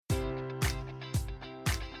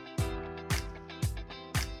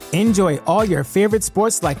Enjoy all your favorite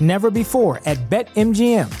sports like never before at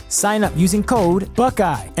BetMGM. Sign up using code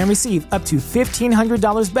Buckeye and receive up to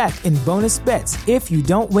 $1,500 back in bonus bets if you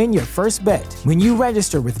don't win your first bet. When you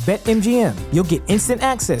register with BetMGM, you'll get instant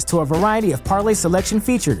access to a variety of parlay selection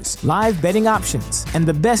features, live betting options, and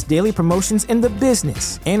the best daily promotions in the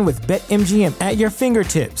business. And with BetMGM at your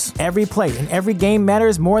fingertips, every play and every game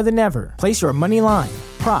matters more than ever. Place your money line,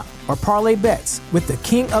 prop, or parlay bets with the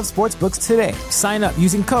king of sportsbooks today. Sign up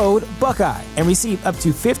using code Buckeye and receive up to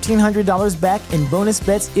 $1,500 back in bonus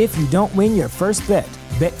bets if you don't win your first bet.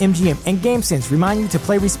 BetMGM and GameSense remind you to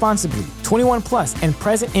play responsibly. 21 plus and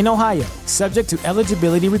present in Ohio, subject to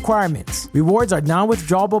eligibility requirements. Rewards are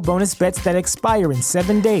non-withdrawable bonus bets that expire in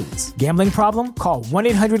 7 days. Gambling problem? Call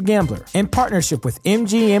 1-800-GAMBLER. In partnership with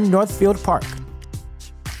MGM Northfield Park.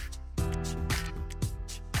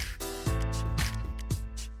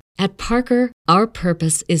 At Parker, our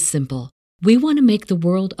purpose is simple. We want to make the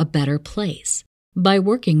world a better place by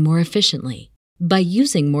working more efficiently, by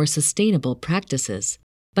using more sustainable practices,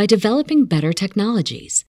 by developing better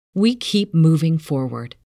technologies. We keep moving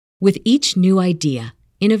forward. With each new idea,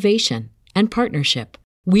 innovation, and partnership,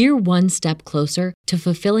 we're one step closer to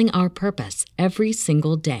fulfilling our purpose every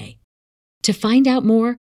single day. To find out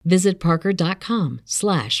more, visit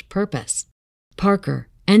parker.com/purpose. Parker,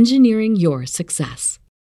 engineering your success.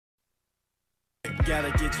 Gotta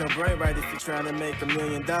get your brain right if you're trying to make $1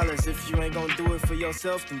 million. If you ain't gonna do it for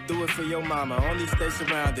yourself, then do it for your mama. Only stay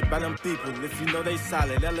surrounded by them people if you know they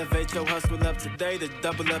solid. Elevate your hustle up today to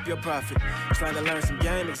double up your profit. Trying to learn some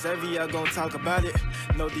game, Xavier gonna talk about it.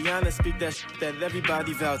 No Deanna, speak that that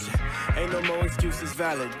everybody vouching. Ain't no more excuses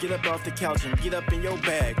valid. Get up off the couch and get up in your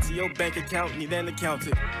bag. To your bank account, need an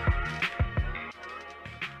accountant.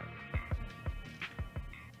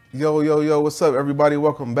 Yo, what's up, everybody?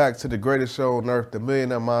 Welcome back to the greatest show on earth, the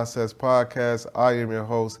Millionaire Mindsets Podcast. I am your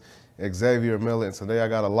host, Xavier Miller, and today I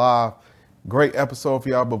got a live, great episode for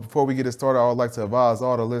y'all. But before we get it started, I would like to advise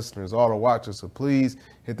all the listeners, all the watchers, so please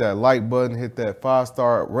hit that like button, hit that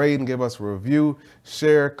 5-star rating, give us a review,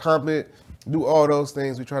 share, comment, do all those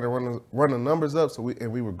things. We try to run the numbers up, we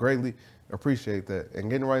would greatly appreciate that.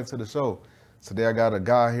 And getting right into the show, today I got a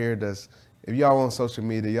guy here that's, if y'all on social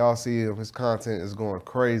media, y'all see him, his content is going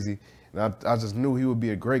crazy. And I just knew he would be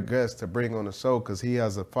a great guest to bring on the show because he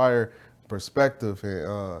has a fire perspective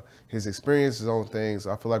and his experiences on things.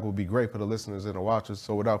 I feel like will be great for the listeners and the watchers.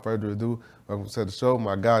 So without further ado, welcome to the show.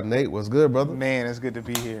 My guy, Nate. What's good, brother? Man, it's good to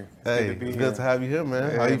be here. It's good to have you here, man.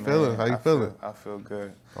 Yeah, How you feeling? I feel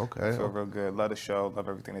good. Okay. I feel real good. Love the show. Love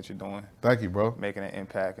everything that you're doing. Thank you, bro. Making an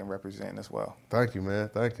impact and representing as well. Thank you, man.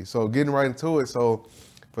 Thank you. So getting right into it. So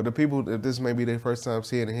for the people, if this may be their first time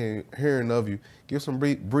seeing and hearing of you, give some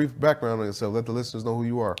brief background on yourself. Let the listeners know who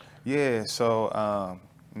you are. Yeah, so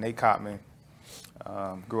Nate Cottman,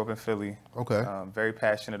 grew up in Philly. Okay. Very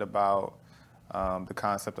passionate about the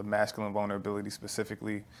concept of masculine vulnerability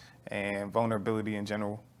specifically and vulnerability in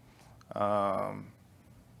general. I'm,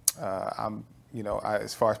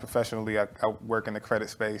 as far as professionally, I work in the credit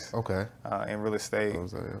space. Okay. In real estate.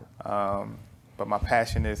 But my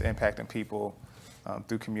passion is impacting people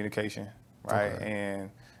through communication, right? Okay.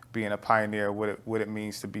 And being a pioneer, what it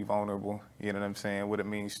means to be vulnerable, you know what I'm saying? What it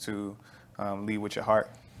means to lead with your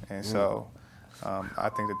heart. And so I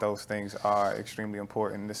think that those things are extremely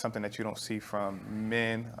important. It's something that you don't see from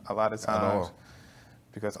men a lot of times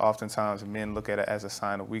because oftentimes men look at it as a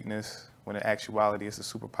sign of weakness when in actuality it's a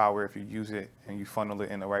superpower if you use it and you funnel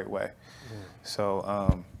it in the right way. So,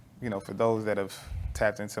 for those that have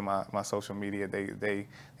tapped into my social media, they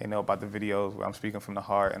know about the videos where I'm speaking from the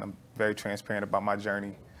heart and I'm very transparent about my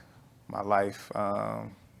journey, my life,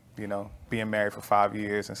 being married for 5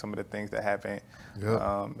 years and some of the things that happened,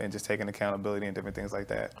 and just taking accountability and different things like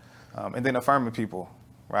that. And then affirming people,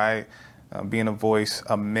 right? Being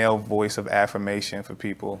a male voice of affirmation for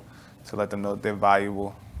people to let them know they're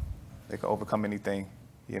valuable, they can overcome anything,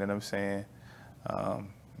 you know what I'm saying?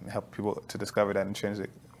 Help people to discover that intrinsic,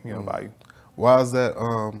 value. Why is that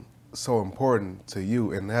so important to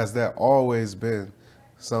you? And has that always been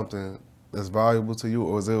something that's valuable to you?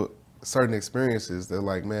 Or is there certain experiences that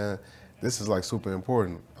like, man, this is like super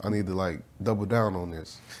important. I need to like double down on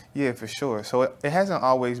this. Yeah, for sure. So it hasn't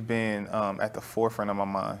always been at the forefront of my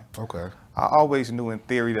mind. Okay. I always knew in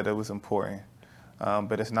theory that it was important,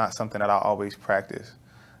 but it's not something that I always practice.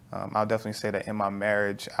 I'll definitely say that in my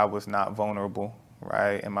marriage, I was not vulnerable.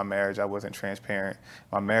 Right, in my marriage, I wasn't transparent.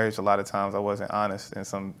 My marriage, a lot of times, I wasn't honest in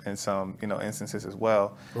some instances as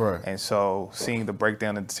well. Right. And so, seeing the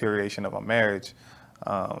breakdown and deterioration of my marriage,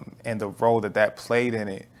 and the role that played in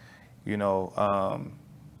it,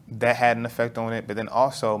 that had an effect on it. But then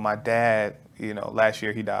also, my dad last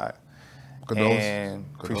year he died. And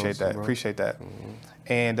appreciate that. Mm-hmm.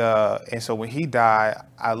 And so when he died,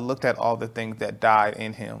 I looked at all the things that died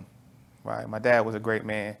in him. Right, my dad was a great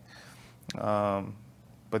man,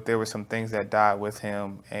 but there were some things that died with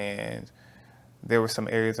him, and there were some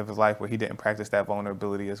areas of his life where he didn't practice that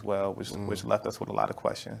vulnerability as well, which left us with a lot of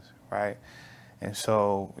questions. Right, and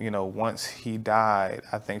so once he died,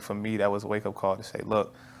 I think for me that was a wake-up call to say,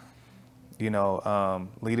 look,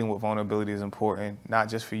 leading with vulnerability is important, not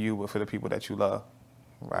just for you, but for the people that you love,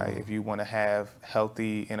 right? If you want to have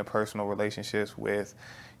healthy interpersonal relationships with,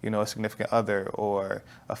 a significant other or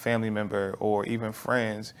a family member or even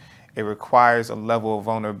friends, it requires a level of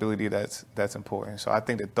vulnerability that's important. So I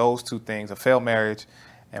think that those two things, a failed marriage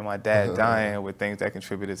and my dad dying, were things that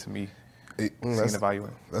contributed to me seeing the value in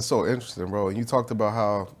it. That's so interesting, bro. And you talked about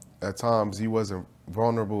how at times you wasn't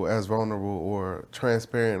vulnerable or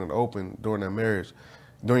transparent and open during your marriage.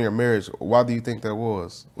 Why do you think that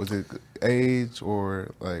was? Was it age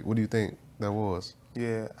or what do you think that was?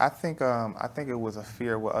 Yeah, I think it was a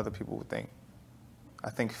fear of what other people would think. I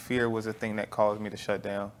think fear was the thing that caused me to shut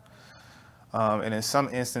down. And in some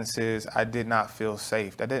instances, I did not feel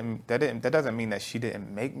safe. That doesn't mean that she didn't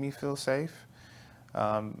make me feel safe.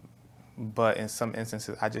 But in some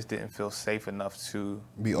instances, I just didn't feel safe enough to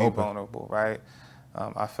be vulnerable, right?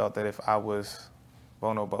 I felt that if I was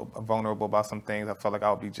vulnerable about some things, I felt like I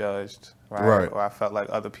would be judged, right? Or I felt like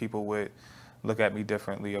other people would look at me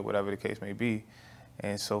differently or whatever the case may be.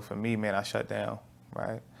 And so for me, man, I shut down,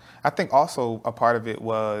 right? I think also a part of it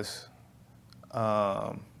was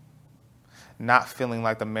not feeling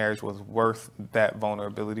like the marriage was worth that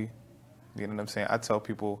vulnerability. You know what I'm saying? I tell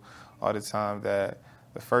people all the time that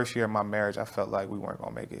the first year of my marriage, I felt like we weren't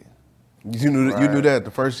gonna make it. You knew that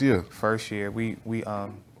the first year? First year, we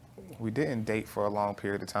didn't date for a long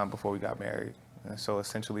period of time before we got married, and so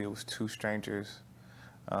essentially it was two strangers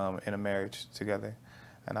in a marriage together,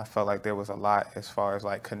 and I felt like there was a lot as far as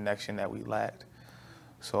connection that we lacked.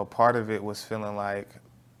 So a part of it was feeling like,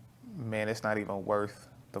 man, it's not even worth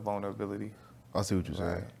the vulnerability. I see what you're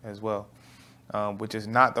saying. As well. Which is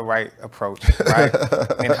not the right approach, right?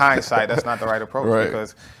 In hindsight, that's not the right approach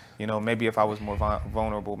because, maybe if I was more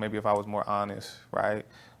vulnerable, maybe if I was more honest, right,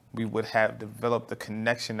 we would have developed the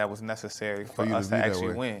connection that was necessary for us to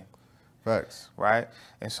actually win. Facts. Right?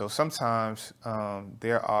 And so sometimes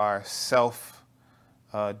there are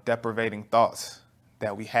self-deprivating thoughts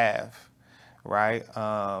that we have, right,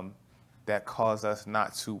 that cause us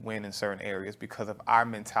not to win in certain areas because of our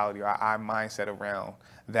mentality or our mindset around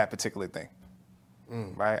that particular thing.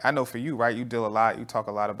 Right? I know for you, right, you deal a lot, you talk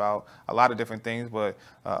a lot about a lot of different things, but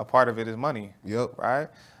a part of it is money. Yep. Right?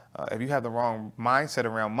 If you have the wrong mindset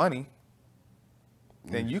around money,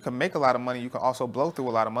 then you can make a lot of money. You can also blow through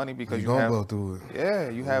a lot of money because you blow through it. Yeah,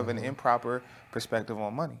 you have an improper perspective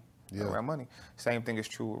on money, around money. Same thing is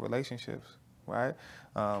true with relationships, right?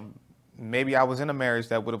 Maybe I was in a marriage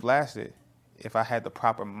that would have lasted if I had the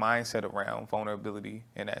proper mindset around vulnerability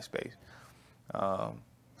in that space. Do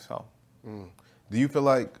you feel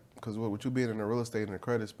like, because with you being in the real estate and the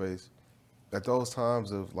credit space, at those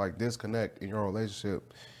times of disconnect in your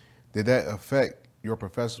relationship, did that affect your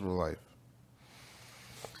professional life?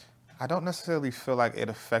 I don't necessarily feel like it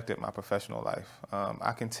affected my professional life.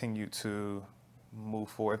 I continued to move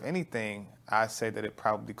forward. If anything, I say that it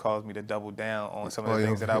probably caused me to double down on some of the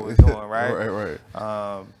things that I was doing, right? Right.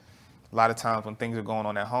 A lot of times when things are going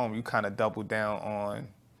on at home, you kind of double down on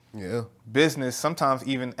business, sometimes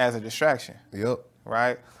even as a distraction. Yep.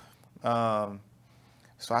 Right? So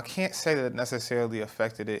I can't say that it necessarily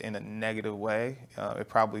affected it in a negative way. It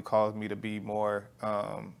probably caused me to be more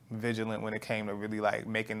vigilant when it came to really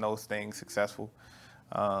making those things successful.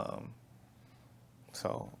 And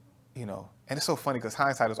it's so funny because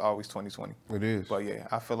hindsight is always 20/20. It is. But yeah,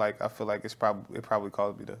 I feel like it probably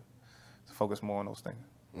caused me to focus more on those things.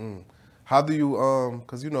 How do you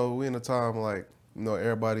because we in a time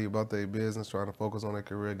everybody about their business, trying to focus on their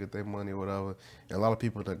career, get their money or whatever, and a lot of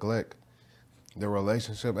people neglect the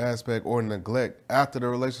relationship aspect or neglect after the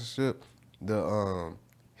relationship the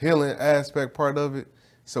healing aspect part of it.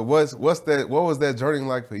 So what was that journey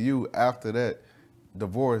like for you after that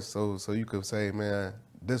divorce, so you could say, man,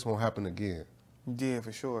 this won't happen again? Yeah,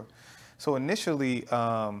 for sure. So initially,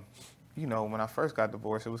 when I first got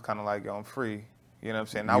divorced, it was kind of like, yo, I'm free. You know what I'm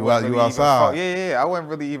saying? You outside. I wasn't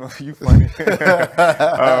really even, you funny.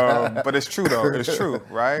 But it's true though, it's true,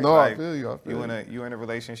 right? No, I feel you. You're in a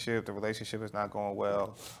relationship, the relationship is not going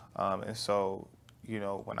well. And so,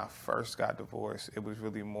 when I first got divorced, it was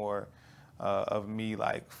really more of me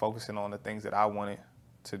focusing on the things that I wanted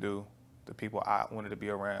to do, the people I wanted to be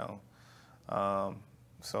around,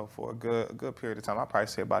 So for a good period of time, I'd probably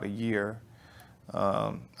say about a year,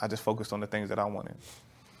 I just focused on the things that I wanted.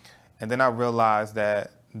 And then I realized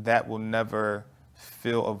that will never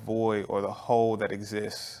fill a void or the hole that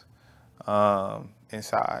exists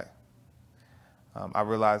inside. I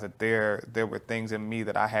realized that there were things in me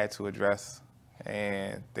that I had to address,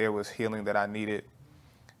 and there was healing that I needed.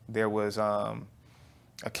 There was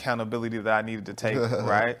accountability that I needed to take,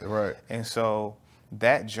 right? Right. And so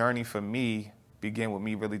that journey for me began with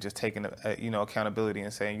me really just taking accountability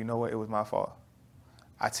and saying, you know what, it was my fault.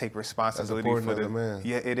 I take responsibility for the man.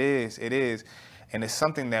 Yeah, it is. And it's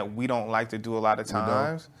something that we don't like to do a lot of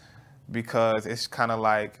times because it's kind of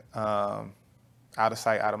like out of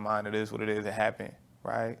sight, out of mind. It is what it is. It happened,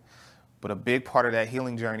 right? But a big part of that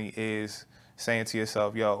healing journey is saying to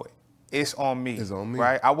yourself, yo, it's on me. It's on me.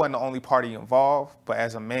 Right? I wasn't the only party involved, but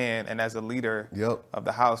as a man and as a leader of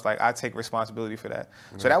the house, like I take responsibility for that.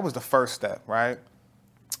 So that was the first step, right?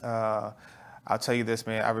 I'll tell you this,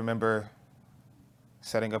 man. I remember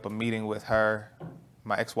setting up a meeting with her,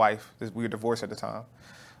 my ex-wife. We were divorced at the time.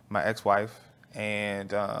 My ex-wife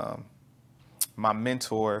and my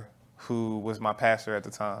mentor, who was my pastor at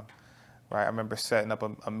the time. Right? I remember setting up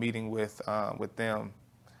a meeting with them,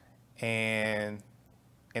 and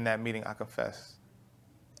in that meeting, I confessed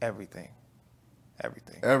everything,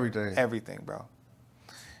 bro.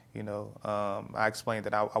 You know, I explained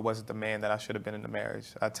that I wasn't the man that I should have been in the marriage.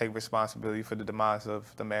 I take responsibility for the demise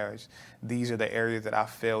of the marriage. These are the areas that I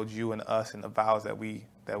failed you and us and the vows that we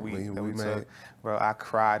took. Bro, I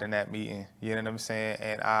cried in that meeting. You know what I'm saying?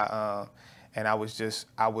 And I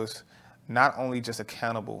was not only just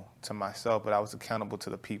accountable to myself, but I was accountable to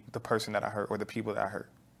the person that I hurt or the people that I hurt.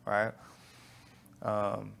 Right?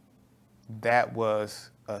 That was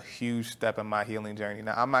a huge step in my healing journey.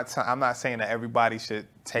 Now, I'm not saying that everybody should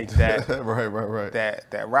take that right.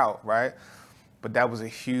 that route, right? But that was a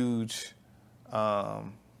huge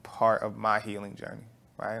part of my healing journey,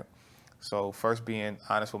 right? So first being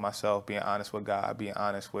honest with myself, being honest with God, being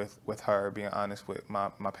honest with her, being honest with my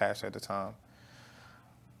pastor at the time.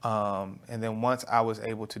 And then once I was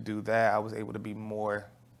able to do that, I was able to be more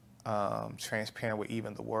transparent with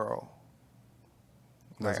even the world.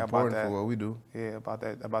 That's important for what we do. Yeah, about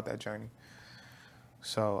that journey.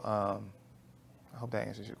 So I hope that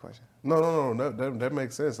answers your question. No, that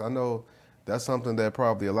makes sense. I know that's something that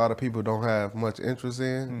probably a lot of people don't have much interest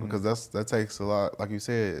in because that takes a lot, like you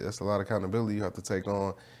said, that's a lot of accountability you have to take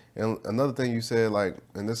on. And another thing you said, like,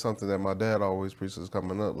 and this is something that my dad always preaches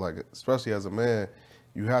coming up, like, especially as a man,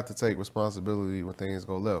 you have to take responsibility when things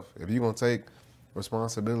go left. If you're going to take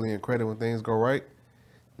responsibility and credit when things go right,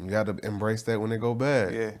 you got to embrace that when they go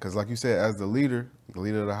bad. Yeah. Because like you said, as the leader of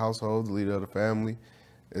the household, the leader of the family,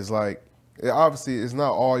 it's like, obviously it's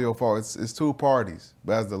not all your fault. It's two parties.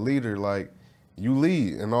 But as the leader, like, you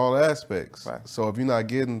lead in all aspects. Right. So if you're not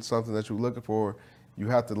getting something that you're looking for, you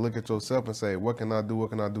have to look at yourself and say, what can I do? What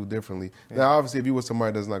can I do differently? Yeah. Now, obviously, if you were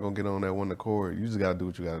somebody that's not going to get on that one accord, you just got to do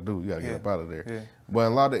what you got to do. You got to get up out of there. Yeah. But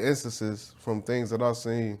in a lot of instances, from things that I've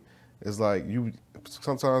seen, it's like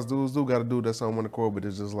sometimes dudes do got to do that on one accord, but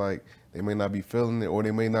it's just like they may not be feeling it, or they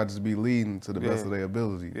may not just be leading to the best of their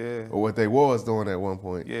ability, or what they was doing at one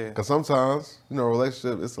point. Yeah. Because sometimes,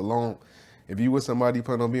 relationship, it's a long. If you with somebody, you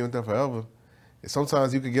plan on being with them forever.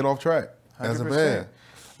 Sometimes you could get off track 100%. As a man.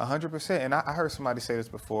 100%. And I heard somebody say this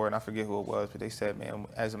before, and I forget who it was, but they said, man,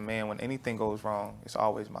 as a man, when anything goes wrong, it's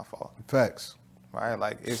always my fault. Facts. Right?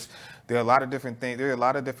 Like, there are a lot of different things. There are a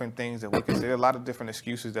lot of different things that we can. There are a lot of different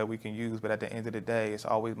excuses that we can use, but at the end of the day, it's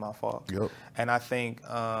always my fault. Yep. And I think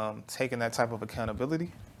taking that type of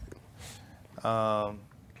accountability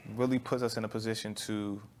really puts us in a position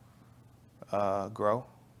to grow,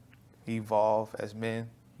 evolve as men.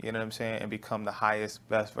 You know what I'm saying, and become the highest,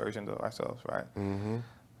 best version of ourselves. Right. Mm-hmm.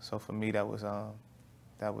 So for me, that was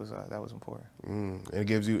important.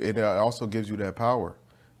 It also gives you that power.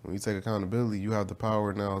 When you take accountability, you have the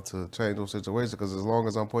power now to change those situations. Because as long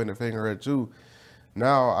as I'm pointing a finger at you,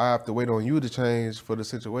 now I have to wait on you to change for the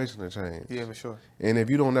situation to change. Yeah, for sure. And if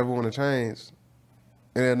you don't ever want to change,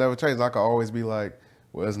 and it never changes, I can always be like,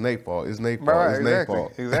 well, it's Nate's fault. It's Nate's fault. Right, it's exactly, Nate's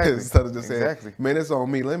fault. Exactly. Instead of just saying, man, it's on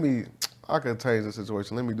me. I can change the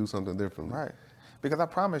situation. Let me do something differently. Right. Because I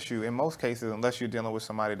promise you, in most cases, unless you're dealing with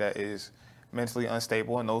somebody that is mentally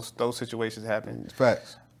unstable, and those situations happen.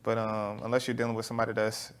 Facts. But unless you're dealing with somebody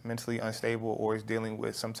that's mentally unstable or is dealing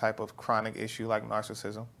with some type of chronic issue like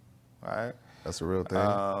narcissism, right? That's a real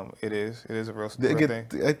thing. It is a real thing.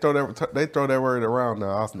 They throw that word around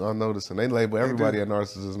now. I'm noticing they label everybody a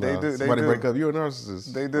narcissist now. Somebody break up, you're a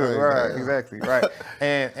narcissist. They do, right? Exactly, right.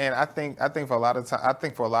 And I think for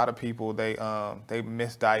a lot of people they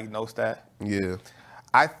misdiagnose that. Yeah.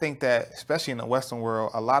 I think that, especially in the Western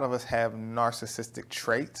world, a lot of us have narcissistic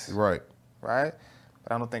traits. Right. Right?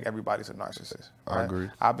 But I don't think everybody's a narcissist. Right? I agree.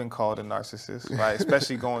 I've been called a narcissist, right?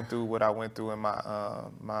 Especially going through what I went through in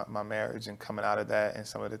my marriage and coming out of that, and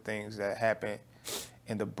some of the things that happened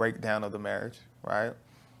in the breakdown of the marriage, right?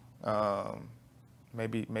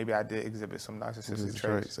 Maybe I did exhibit some narcissistic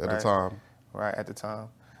traits at the time. Right, at the time.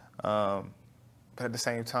 But at the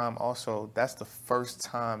same time, also, that's the first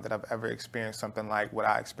time that I've ever experienced something like what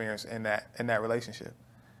I experienced in that relationship,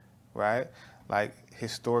 right? Like,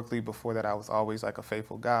 historically, before that, I was always like a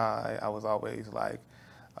faithful guy. I was always like,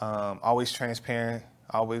 always transparent,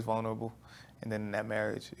 always vulnerable. And then in that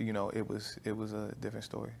marriage, you know, it was a different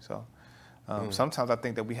story. So sometimes I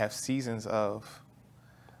think that we have seasons of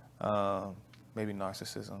maybe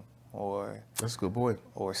narcissism, or that's a good point,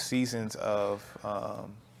 or seasons of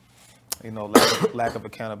lack of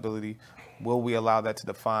accountability. Will we allow that to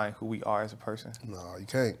define who we are as a person? No, you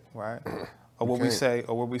can't. Right? Or will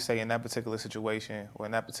we say in that particular situation or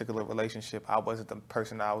in that particular relationship, I wasn't the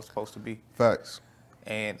person that I was supposed to be? Facts.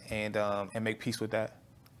 And make peace with that.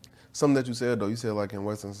 Something that you said though, you said like in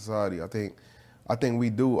Western society, I think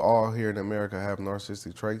we do all here in America have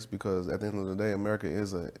narcissistic traits, because at the end of the day, America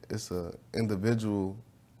is a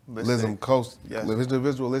individualistic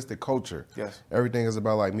culture. Yes. Everything is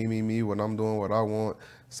about like me, what I'm doing, what I want.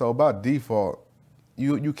 So by default,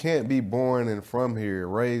 you can't be born and from here,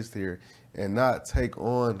 raised here, and not take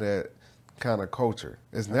on that kind of culture.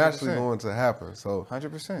 It's 100%. Naturally going to happen. So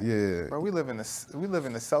 100%. Yeah. Bro, we live in the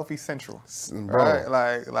selfie central. Bro. Right?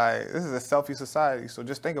 Like this is a selfie society. So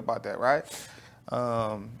just think about that, right?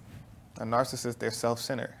 A narcissist, they're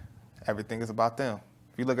self-centered. Everything is about them.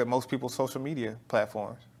 If you look at most people's social media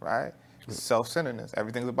platforms, right? Self-centeredness.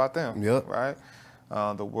 Everything's about them. Yep. Right?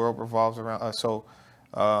 The world revolves around us. So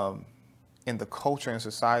in the culture and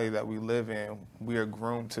society that we live in, we are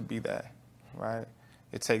groomed to be that, right?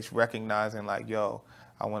 It takes recognizing like, yo,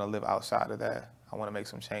 I want to live outside of that. I want to make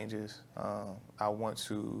some changes. I want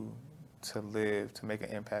to live, to make an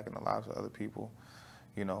impact in the lives of other people.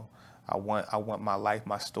 You know, I want my life,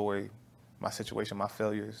 my story, my situation, my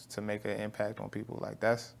failures to make an impact on people. Like,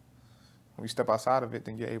 that's, when you step outside of it,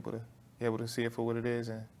 then you're able to see it for what it is.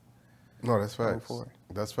 And no, that's facts.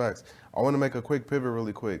 That's facts. I want to make a quick pivot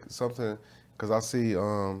really quick. Something, because I see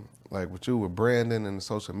like with you with branding and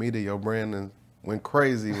social media, your branding went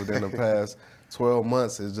crazy within the past 12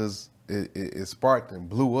 months. It's just, it sparked and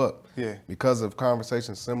blew up because of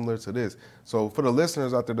conversations similar to this. So for the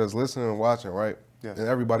listeners out there that's listening and watching, right? Yes. And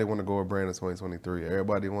everybody want to go a brand in 2023.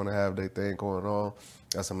 Everybody want to have their thing going on.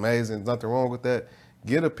 That's amazing. There's nothing wrong with that.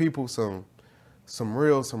 Give the people some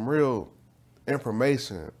real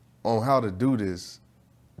information on how to do this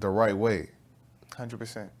the right way.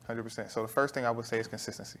 100%. So the first thing I would say is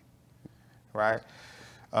consistency, right?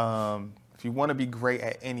 If you want to be great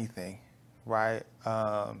at anything, right,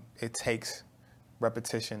 it takes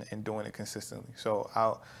repetition and doing it consistently. So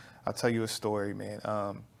I'll tell you a story, man.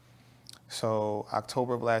 So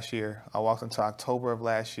October of last year, I walked into October of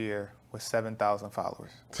last year with 7,000 followers.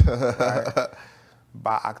 Right?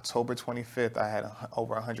 By October 25th, I had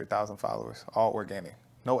over 100,000 followers, all organic.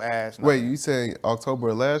 No ads. Nothing. Wait, you saying October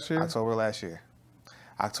of last year? October last year.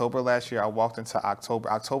 October last year, I walked into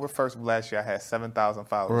October 1st of last year, I had 7,000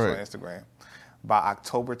 followers on Instagram. By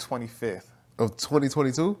October 25th. Of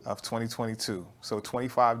 2022? Of 2022. So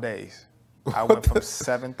 25 days. I went from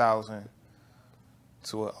 7,000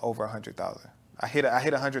 to over 100,000. I hit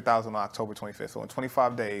 100,000 on October 25th. So in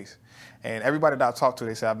 25 days, and everybody that I talked to,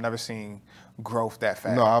 they said, I've never seen growth that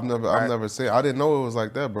fast. No, I've never seen. I didn't know it was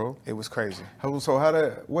like that, bro. It was crazy. So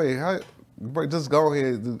just go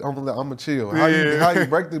ahead. I'm gonna chill. How you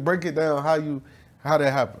break it down? How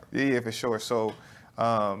that happened? Yeah, for sure. So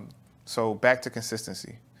back to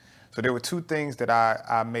consistency. So there were two things that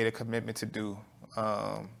I made a commitment to do.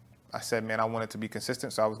 I said, man, I wanted to be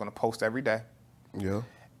consistent, so I was going to post every day. Yeah.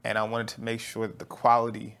 And I wanted to make sure that the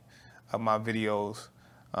quality of my videos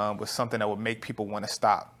was something that would make people want to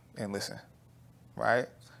stop and listen, right?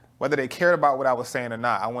 Whether they cared about what I was saying or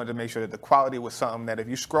not, I wanted to make sure that the quality was something that if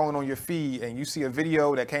you're scrolling on your feed and you see a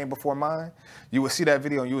video that came before mine, you would see that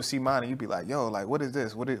video and you would see mine and you'd be like, yo, like, what is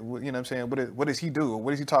this? What you know what I'm saying? What does he do?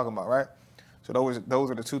 What is he talking about, right? So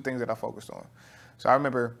those are the two things that I focused on. So I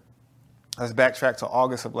remember, let's backtrack to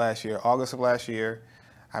August of last year.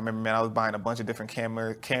 I remember, man, I was buying a bunch of different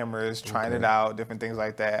cameras, trying it out, different things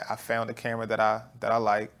like that. I found a camera that I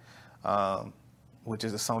like, which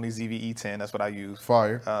is a Sony ZV-E10. That's what I use.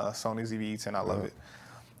 Fire. Sony ZV-E10. I love it.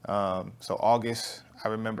 So August, I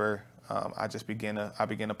remember, I began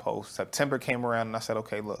to post. September came around and I said,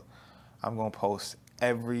 okay, look, I'm going to post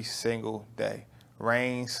every single day,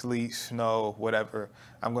 rain, sleet, snow, whatever.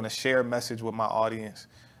 I'm going to share a message with my audience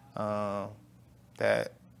that's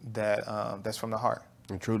from the heart.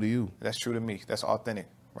 And true to you. That's true to me. That's authentic,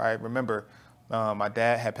 right? Remember, my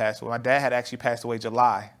dad had passed away. My dad had actually passed away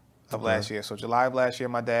July of last year. So July of last year,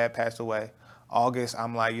 my dad passed away. August,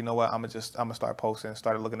 I'm like, you know what? I'm gonna start posting.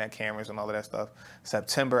 Started looking at cameras and all of that stuff.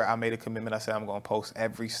 September, I made a commitment. I said I'm gonna post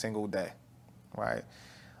every single day, right?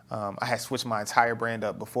 I had switched my entire brand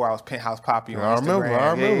up before I was Penthouse Poppy on Instagram.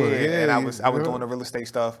 I remember. Yeah. And I was doing the real estate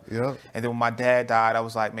stuff. Yeah. And then when my dad died, I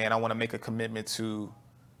was like, man, I want to make a commitment to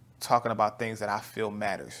talking about things that I feel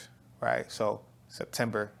matters, right? So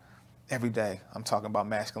September, every day, I'm talking about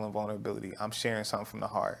masculine vulnerability. I'm sharing something from the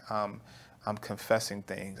heart. I'm confessing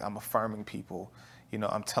things. I'm affirming people. You know,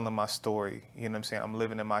 I'm telling my story. You know what I'm saying? I'm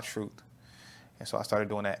living in my truth. And so I started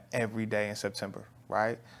doing that every day in September,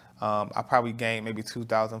 right? I probably gained maybe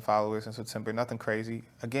 2,000 followers in September, nothing crazy.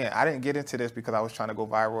 Again, I didn't get into this because I was trying to go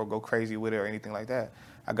viral or go crazy with it or anything like that.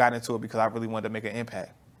 I got into it because I really wanted to make an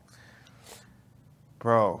impact.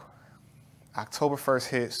 Bro, October 1st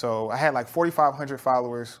hit, so I had like 4,500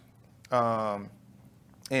 followers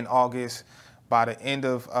in August. By the end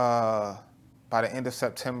of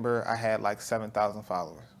September, I had like 7,000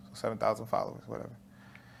 followers. 7,000 followers, whatever.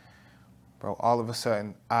 Bro, all of a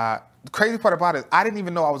sudden, the crazy part about it, I didn't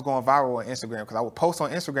even know I was going viral on Instagram because I would post on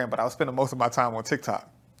Instagram, but I was spending most of my time on TikTok,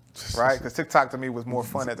 right? Because TikTok to me was more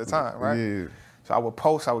fun at the time, right? Yeah. So I would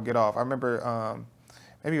post, I would get off. I remember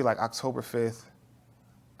maybe like October 5th,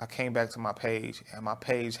 I came back to my page, and my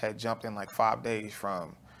page had jumped in like 5 days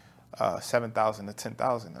from 7,000 to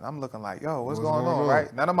 10,000, and I'm looking like, yo, what's going on,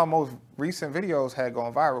 right? None of my most recent videos had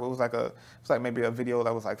gone viral. It was like maybe a video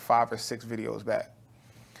that was like 5 or 6 videos back.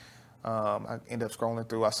 I ended up scrolling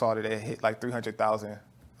through. I saw that it hit like 300,000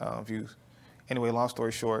 views. Anyway, long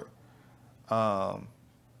story short, then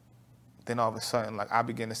all of a sudden, like I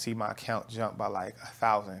began to see my account jump by like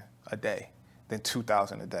 1,000 a day, then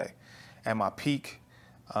 2,000 a day. At my peak,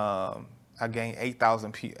 I gained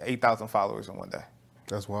 8,000 followers in one day.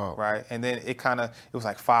 That's wild. Right? And then it was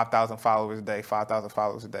like 5,000 followers a day, 5,000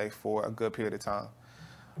 followers a day for a good period of time.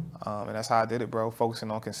 And that's how I did it, bro, focusing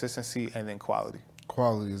on consistency and then quality.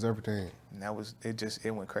 Quality is everything. And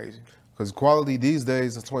it went crazy. Because quality these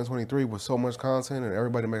days in 2023 with so much content and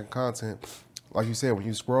everybody making content, like you said, when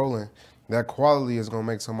you scrolling, that quality is going to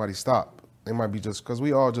make somebody stop. It might be just because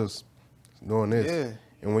we all just doing this.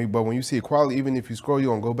 Yeah. But when you see quality, even if you scroll,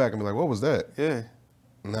 you're going to go back and be like, what was that? Yeah.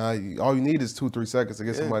 Nah, all you need is 2-3 seconds to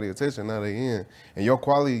get somebody's attention. Now they in, and your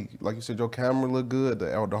quality, like you said, your camera look good.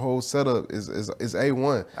 The whole setup is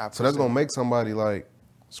A1. So that's gonna make somebody like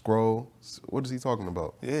scroll. What is he talking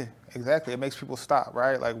about? Yeah, exactly. It makes people stop,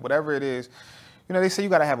 right? Like whatever it is, you know, they say you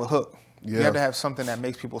gotta have a hook. Yeah. You have to have something that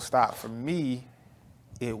makes people stop. For me,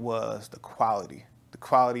 it was the quality. The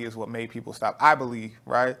quality is what made people stop, I believe,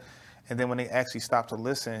 right? And then when they actually stopped to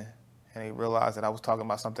listen, and they realized that I was talking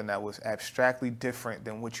about something that was abstractly different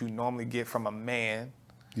than what you normally get from a man.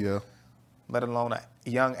 Yeah. Let alone a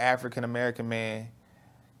young African-American man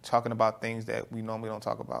talking about things that we normally don't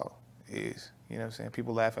talk about is, you know what I'm saying?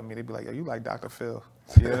 People laugh at me. They be like, yo, you like Dr. Phil.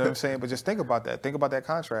 You know what I'm saying? But just think about that. Think about that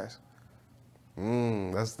contrast.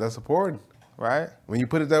 That's important. Right? When you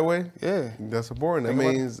put it that way, yeah. That's important. That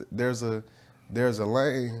means there's a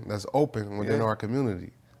lane that's open within our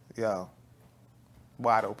community. Yo.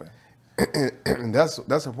 Wide open. And that's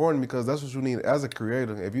important because that's what you need as a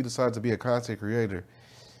creator. If you decide to be a content creator,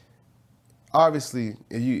 obviously,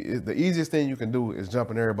 the easiest thing you can do is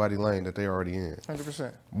jump in everybody's lane that they already in.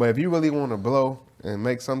 100%. But if you really want to blow and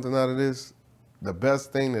make something out of this, the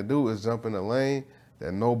best thing to do is jump in a lane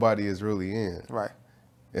that nobody is really in. Right.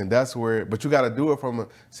 And that's where, but you got to do it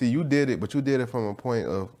you did it, but you did it from a point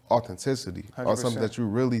of authenticity, 100%. or something that you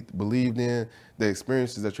really believed in, the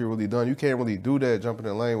experiences that you really done. You can't really do that, jumping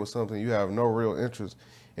in the lane with something you have no real interest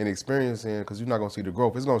in experiencing because you're not going to see the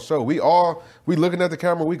growth. It's going to show. We looking at the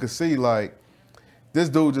camera, we could see like, this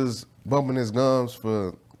dude just bumping his gums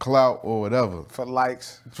for clout or whatever. For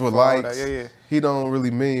likes. For likes. Yeah. He don't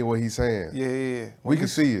really mean what he's saying. Yeah. We can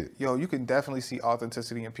see it. Yo, you can definitely see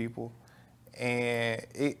authenticity in people. And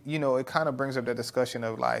it kind of brings up that discussion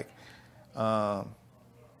of like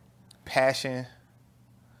passion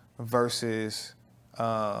versus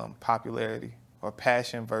popularity, or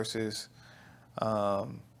passion versus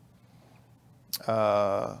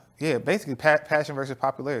basically passion versus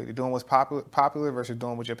popularity. Doing what's popular versus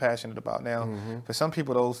doing what you're passionate about. Now, for some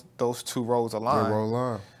people, those two roles align. They roll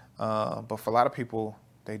on. But for a lot of people,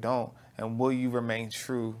 they don't. And will you remain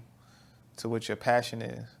true to what your passion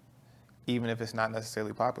is, even if it's not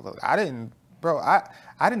necessarily popular? I didn't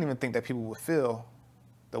even think that people would feel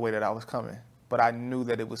the way that I was coming. but I knew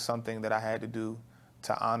that it was something that I had to do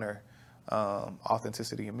to honor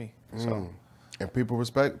authenticity in me. So. And people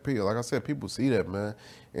respect people. Like I said, people see that, man.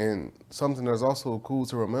 And something that's also cool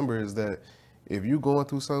to remember is that if you're going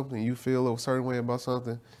through something, you feel a certain way about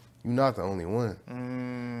something, you're not the only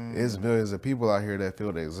one. There's millions of people out here that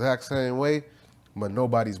feel the exact same way, but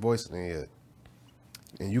nobody's voicing it yet.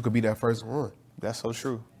 And you could be that first one. That's so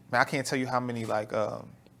true. Man, I can't tell you how many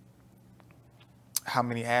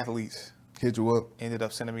athletes hit you up, ended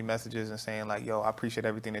up sending me messages and saying like, "Yo, I appreciate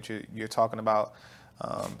everything that you're talking about.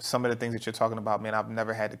 Some of the things that you're talking about, man, I've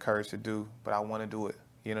never had the courage to do, but I want to do it.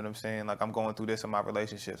 You know what I'm saying? Like, I'm going through this in my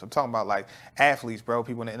relationships. I'm talking about like athletes, bro,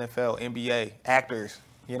 people in the NFL, NBA, actors.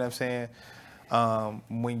 You know what I'm saying?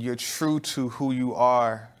 When you're true to who you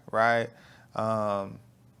are, right?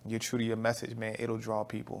 You're true to your message, man. It'll draw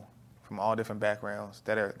people from all different backgrounds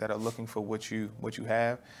that are looking for what you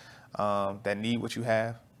have, that need what you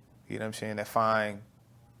have. You know what I'm saying? That find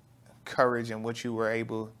courage in what you were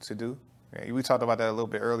able to do. Yeah, we talked about that a little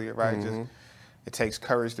bit earlier, right? Just, it takes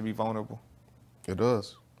courage to be vulnerable. It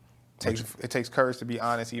does. It takes courage to be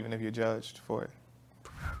honest, even if you're judged for it.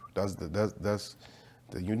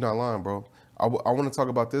 You're not lying, bro. I want to talk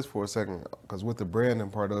about this for a second, because with the branding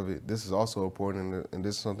part of it, this is also important, and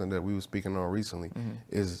this is something that we were speaking on recently,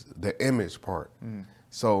 is the image part.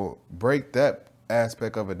 So break that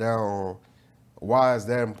aspect of it down. Why is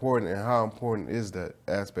that important, and how important is that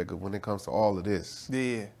aspect of when it comes to all of this?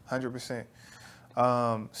 Yeah, 100%.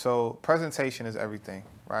 So presentation is everything,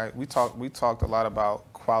 right? We talked a lot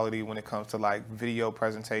about quality when it comes to like video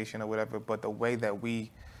presentation or whatever, but the way that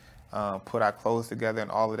we put our clothes together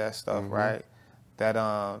and all of that stuff, right?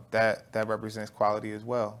 That represents quality as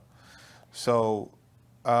well. So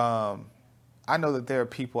I know that there are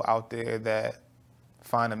people out there that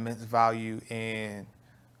find immense value in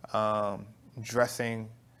dressing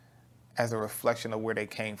as a reflection of where they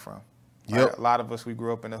came from. Yep. Right? A lot of us, we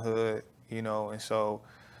grew up in the hood, you know, and so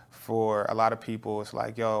for a lot of people, it's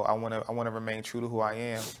like, yo, I want to remain true to who I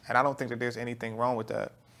am, and I don't think that there's anything wrong with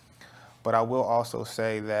that. But I will also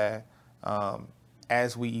say that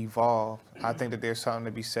as we evolve, I think that there's something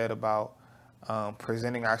to be said about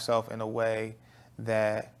presenting ourselves in a way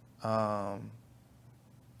that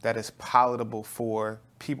that is palatable for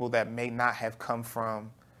people that may not have come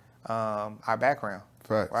from our background.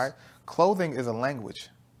 Facts. Right? Clothing is a language.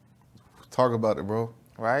 Talk about it, bro.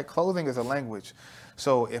 Right? Clothing is a language.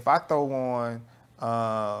 So if I throw on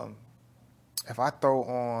some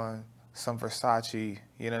Versace,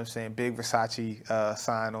 you know what I'm saying, big Versace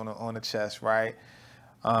sign on the chest, right?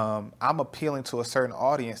 I'm appealing to a certain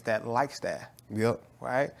audience that likes that. Yep.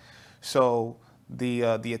 Right? So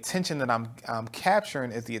the attention that I'm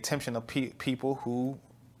capturing is the attention of people who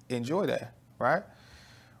enjoy that, right?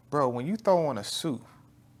 Bro, when you throw on a suit,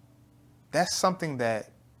 that's something that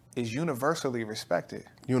is universally respected.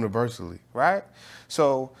 Universally. Right?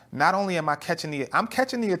 So not only am I'm catching the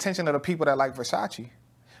attention of the people that like Versace,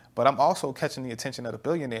 but I'm also catching the attention of the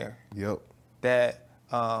billionaire. Yep. That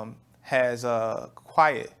has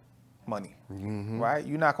quiet money, right?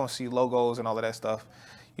 You're not gonna see logos and all of that stuff,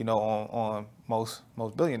 you know, on most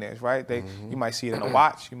billionaires, right? You might see it in a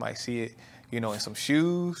watch, you might see it, you know, in some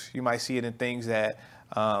shoes, you might see it in things that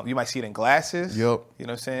you might see it in glasses. Yep. You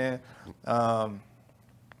know what I'm saying?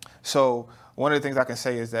 So one of the things I can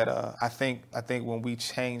say is that I think when we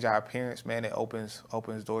change our appearance, man, it opens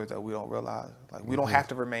doors that we don't realize. Like we don't have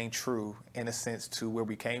to remain true in a sense to where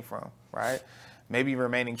we came from, right? Maybe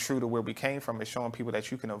remaining true to where we came from is showing people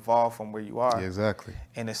that you can evolve from where you are. Yeah, exactly.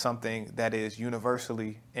 And it's something that is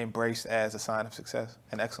universally embraced as a sign of success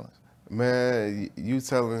and excellence. Man, you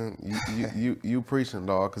preaching,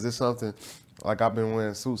 dog, because it's something, like I've been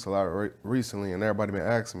wearing suits a lot recently, and everybody been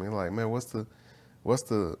asking me, like, man, what's the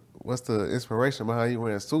inspiration behind you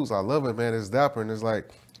wearing suits? I love it, man. It's dapper, and it's like,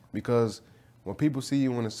 because when people see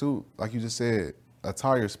you in a suit, like you just said,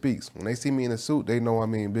 attire speaks. When they see me in a suit, they know I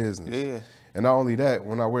mean business. Yeah. And not only that,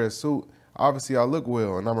 when I wear a suit, obviously I look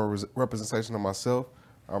well, and I'm a representation of myself.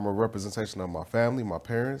 I'm a representation of my family, my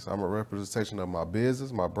parents. I'm a representation of my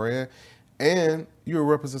business, my brand. And you're a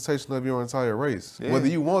representation of your entire race. Yeah. Whether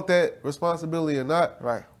you want that responsibility or not,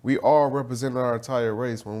 right? We all represent our entire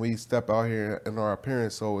race when we step out here in our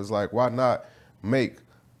appearance. So it's like, why not make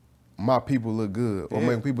my people look good? Or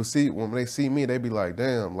make people when they see me, they be like,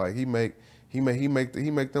 damn, like he make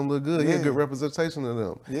them look good. He a good representation of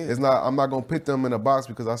them. Yeah. It's not, I'm not gonna put them in a box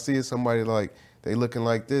because I see somebody like they looking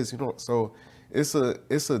like this, you know. So it's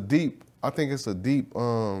a deep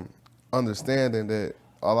understanding that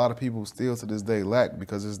a lot of people still to this day lack,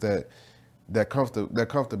 because it's that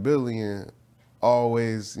comfortability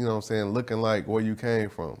always, you know what I'm saying, looking like where you came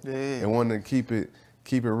from. Yeah. And wanting to keep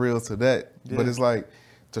it real to that. Yeah. But it's like,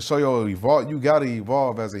 to show your evolve, you gotta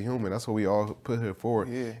evolve as a human. That's what we all put here for.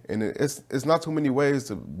 Yeah. And it's not too many ways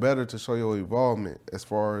to show your evolvement as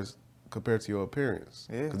far as compared to your appearance.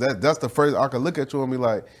 Yeah. Cause that's the first I could look at you and be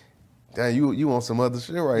like, damn, you on some other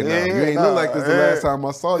shit right now. You ain't look like this the last time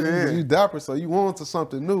I saw you. You dapper, so you on to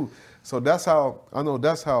something new. So that's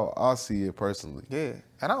how I see it personally. Yeah.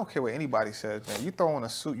 And I don't care what anybody says, man. You throw on a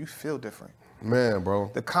suit, you feel different. Man, bro.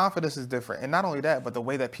 The confidence is different. And not only that, but the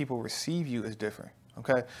way that people receive you is different.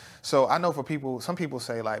 Okay, so I know for people, some people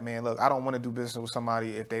say like, man, look, I don't want to do business with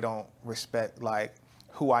somebody if they don't respect like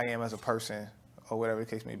who I am as a person or whatever the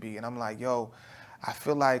case may be. And I'm like, yo, I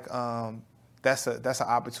feel like that's an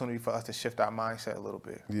opportunity for us to shift our mindset a little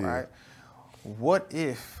bit, right? What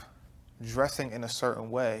if dressing in a certain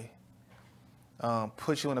way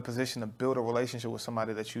puts you in a position to build a relationship with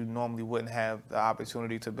somebody that you normally wouldn't have the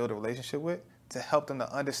opportunity to build a relationship with, to help them to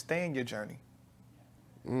understand your journey?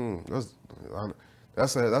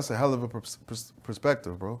 That's a hell of a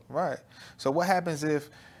perspective, bro. Right. So what happens if,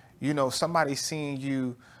 somebody's seeing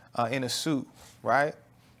you in a suit, right?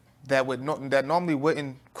 That normally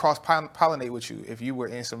wouldn't cross-pollinate with you if you were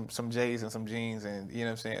in some J's and some jeans and,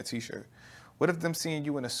 a T-shirt. What if them seeing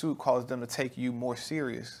you in a suit causes them to take you more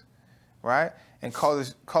serious, right? And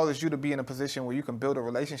causes you to be in a position where you can build a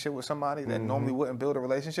relationship with somebody that normally wouldn't build a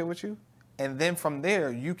relationship with you? And then from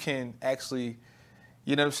there, you can actually...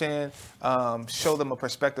 show them a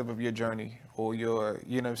perspective of your journey or your,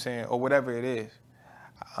 or whatever it is.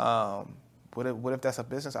 What if that's a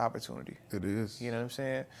business opportunity? It is. You know what I'm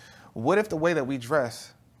saying? What if the way that we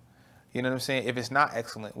dress, if it's not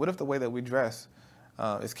excellent, what if the way that we dress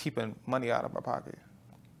is keeping money out of our pocket?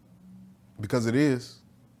 Because it is.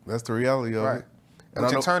 That's the reality of it. And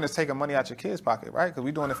which in turn is taking money out your kids' pocket, right? Because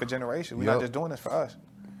we're doing it for generations. We're not just doing this for us.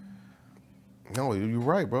 No, you're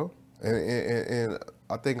right, bro. And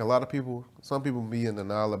I think a lot of some people be in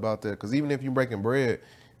denial about that. Because even if you're breaking bread,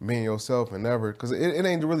 being yourself and never, because it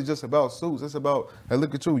ain't really just about suits. It's about, hey,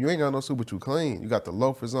 look at you. You ain't got no suit, but you clean. You got the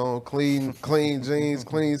loafers on, clean jeans,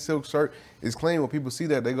 clean silk shirt. It's clean. When people see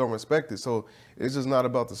that, they gonna respect it. So it's just not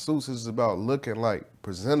about the suits. It's just about looking like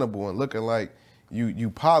presentable and looking like you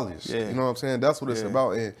polished. Yeah. You know what I'm saying? That's what it's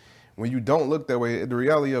about. And when you don't look that way, the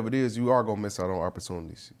reality of it is you are gonna miss out on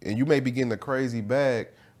opportunities. And you may be getting a crazy bag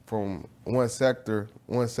from one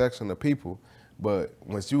section of people, but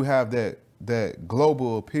once you have that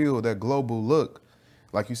global appeal, that global look,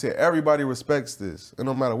 like you said, everybody respects this, and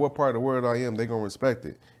no matter what part of the world I am, they gonna respect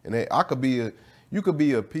it. And you could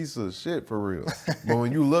be a piece of shit for real, but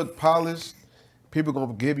when you look polished, people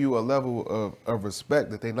gonna give you a level of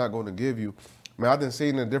respect that they not gonna give you. Man, I've been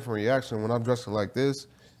seeing a different reaction when I'm dressing like this,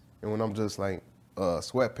 and when I'm just like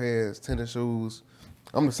sweatpants, tennis shoes.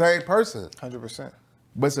 I'm the same person. 100%.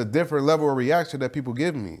 But it's a different level of reaction that people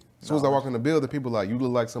give me. As soon as I walk in the building, people like, you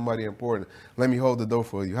look like somebody important. Let me hold the door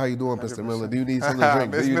for you. How you doing, 100%. Mr. Miller? Do you need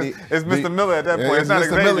something to drink? It's Mr. Miller at that point. It's not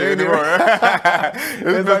Xavier anymore.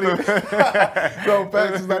 It's not even, no,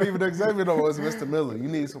 facts, it's not even Xavier no more. It's Mr. Miller. You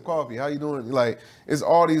need some coffee. How you doing? Like, it's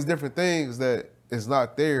all these different things that is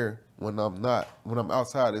not there when I'm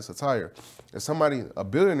outside this attire. And a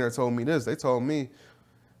billionaire told me this. They told me,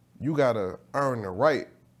 you got to earn the right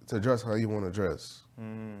to dress how you want to dress.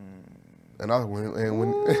 And and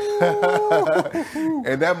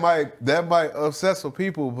that might obsess with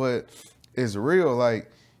people, but it's real. Like,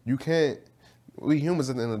 we humans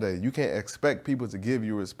at the end of the day, you can't expect people to give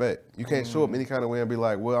you respect. You can't show up any kind of way and be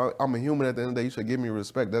like, well, I'm a human at the end of the day, you should give me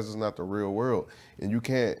respect. That's just not the real world. And you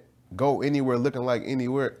can't go anywhere looking like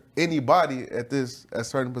anybody at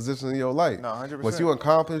certain positions in your life. No, 100%. Once you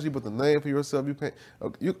accomplish, you put the name for yourself,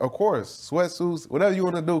 of course, sweatsuits, whatever you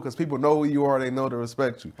want to do, because people know who you are, they know to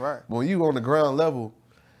respect you. Right. But when you on the ground level,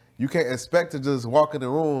 you can't expect to just walk in the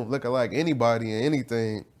room looking like anybody and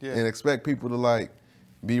anything and expect people to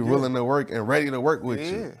be willing to work and ready to work with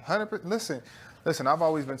you. 100%. Listen, I've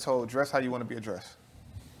always been told, dress how you want to be addressed.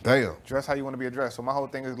 Damn. Dress how you want to be addressed. So my whole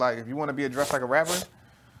thing is like, if you want to be addressed like a rapper,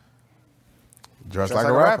 dress like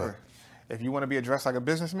a rapper. If you want to be addressed like a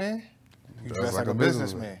businessman, you dress like a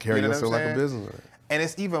businessman. Carry yourself like a businessman. And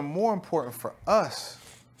it's even more important for us,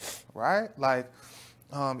 right? Like,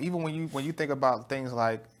 even when you think about things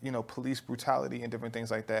like, police brutality and different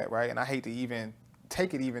things like that, right? And I hate to even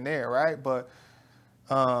take it even there, right? But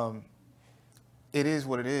it is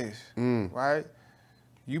what it is, right?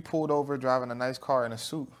 You pulled over driving a nice car in a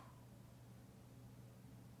suit.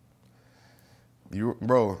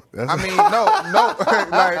 Bro, no, like,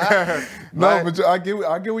 but I get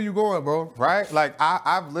where you going, bro. Right? Like,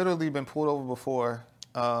 I've literally been pulled over before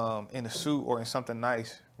in a suit or in something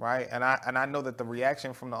nice, right? And I know that the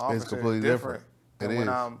reaction from the officer It's completely is different It than is.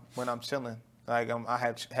 when I'm chilling. Like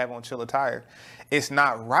I have on chill attire. It's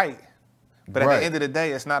not right. But at the end of the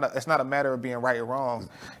day, it's not a matter of being right or wrong.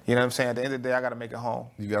 You know what I'm saying? At the end of the day, I got to make it home.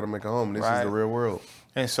 You got to make it home. This right? is the real world.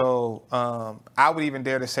 And so I would even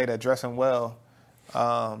dare to say that dressing well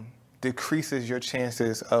decreases your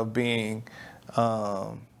chances of being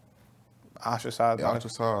ostracized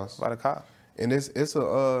by the cop. And it's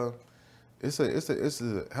a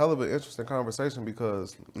hell of an interesting conversation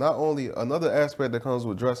because not only another aspect that comes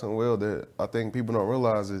with dressing well that I think people don't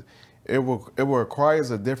realize is it requires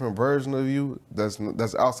a different version of you that's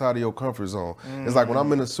outside of your comfort zone. It's like when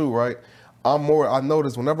I'm in a suit, right? I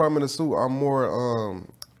notice whenever I'm in a suit, I'm more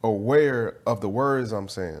aware of the words I'm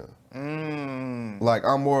saying. Like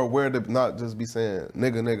I'm more aware to not just be saying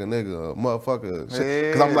nigga, motherfucker,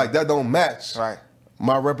 shit. Cause I'm like, that don't match. Right.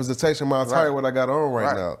 My representation, my attire, what I got on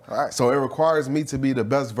right now. Right. So it requires me to be the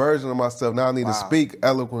best version of myself. Now I need to speak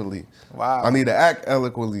eloquently. Wow. I need to act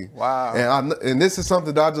eloquently. Wow. And this is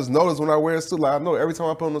something that I just noticed when I wear a suit. Like I know every time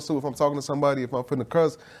I put on a suit, if I'm talking to somebody, if I'm putting a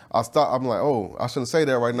cuss, I stop. I'm like, oh, I shouldn't say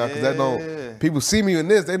that right now because that don't. People see me in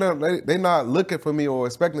this. They not looking for me or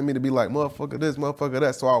expecting me to be like motherfucker this, motherfucker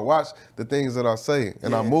that. So I watch the things that I say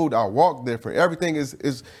and I walk different. Everything is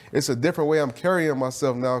it's a different way I'm carrying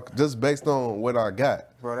myself now just based on what I got.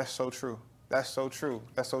 Bro, that's so true. That's so true.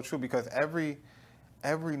 That's so true because every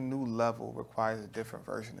new level requires a different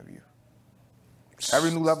version of you. Every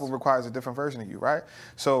new level requires a different version of you, right?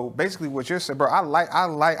 So basically, what you're saying, bro,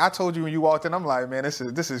 I told you when you walked in, I'm like, man, this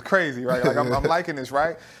is crazy, right? Like I'm liking this,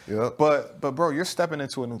 right? Yeah. But bro, you're stepping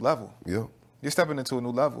into a new level. Yeah. You're stepping into a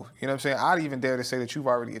new level. You know what I'm saying? I'd even dare to say that you've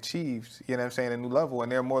already achieved, you know what I'm saying, a new level,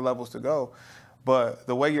 and there are more levels to go. But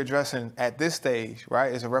the way you're dressing at this stage,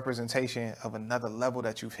 right, is a representation of another level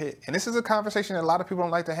that you've hit. And this is a conversation that a lot of people don't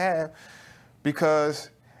like to have because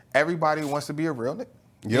everybody wants to be a real nigga.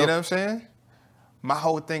 Yep. You know what I'm saying? My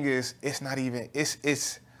whole thing is it's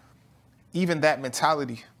even that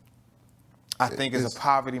mentality, I think, is a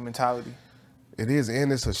poverty mentality. It is,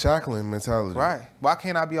 and it's a shackling mentality. Right. Why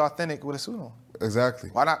can't I be authentic with a suit on? Exactly.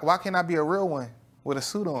 Why can't I be a real one with a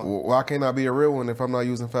suit on? Why can't I be a real one if I'm not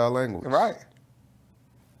using foul language? Right.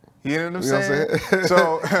 You know what I'm saying?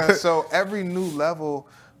 So every new level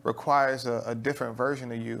requires a different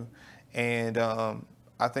version of you, and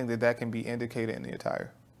I think that can be indicated in the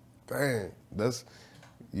attire. Dang, that's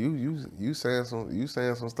you saying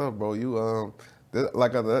some stuff, bro.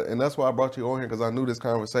 And that's why I brought you on here because I knew this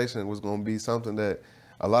conversation was going to be something that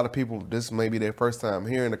a lot of people, this may be their first time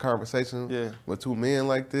hearing the conversation with two men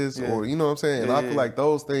like this, or you know what I'm saying. And I feel like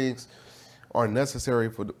those things are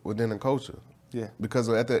necessary within the culture. Yeah, because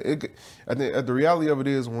the reality of it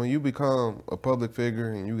is when you become a public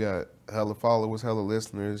figure and you got hella followers, hella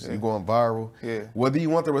listeners, you're going viral. Yeah. Whether you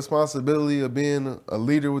want the responsibility of being a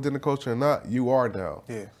leader within the culture or not, you are now.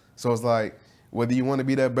 Yeah. So it's like whether you want to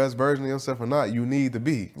be that best version of yourself or not, you need to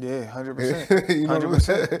be. Yeah, 100%.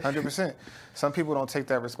 100%. 100%. Some people don't take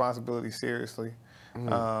that responsibility seriously.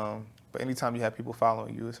 But anytime you have people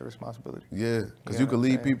following you, it's a responsibility. Yeah, because you can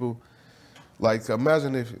lead people. Like,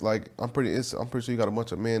 imagine if, like, I'm pretty sure you got a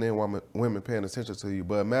bunch of men and women paying attention to you,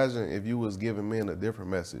 but imagine if you was giving men a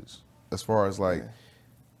different message as far as, like,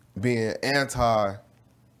 being anti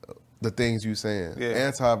the things you saying,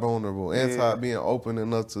 anti-vulnerable, being open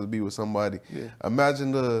enough to be with somebody. Yeah.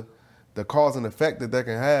 Imagine the cause and effect that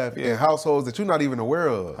can have in households that you're not even aware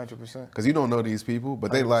of. 100%. Because you don't know these people,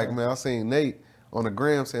 but they 100%. Like, man, I seen Nate on the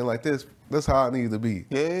gram saying like this, that's how I need to be.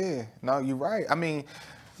 Yeah, no, you're right. I mean,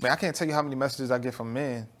 man, I can't tell you how many messages I get from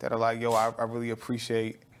men that are like, yo, I really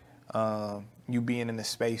appreciate you being in this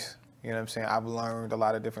space. You know what I'm saying? I've learned a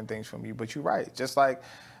lot of different things from you. But you're right. Just like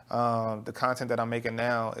the content that I'm making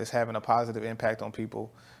now is having a positive impact on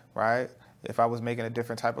people, right? If I was making a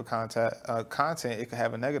different type of content, it could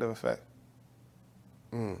have a negative effect,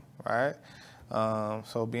 right?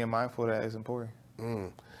 So being mindful of that is important.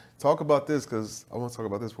 Talk about this, because I want to talk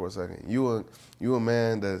about this for a second. You a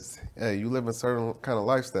man that's, you live a certain kind of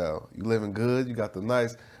lifestyle. You living good. You got the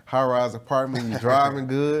nice high-rise apartment. You driving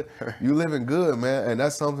good. You living good, man. And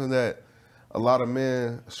that's something that a lot of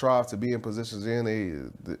men strive to be in positions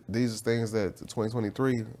in. These are things that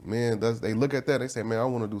 2023 men they look at that. They say, man, I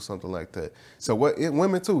want to do something like that. So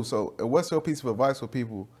women too. So what's your piece of advice for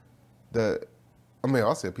people that? I mean,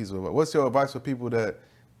 I'll say a piece of advice. What's your advice for people that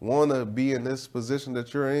want to be in this position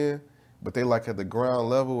that you're in, but they like at the ground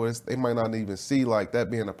level, where they might not even see like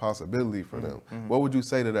that being a possibility for them? Mm-hmm. What would you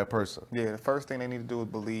say to that person? Yeah, the first thing they need to do is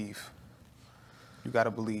believe. You got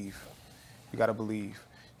to believe. You got to believe.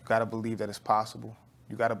 You got to believe that it's possible.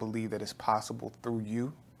 You got to believe that it's possible through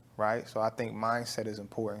you, right? So I think mindset is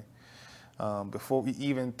important. Before we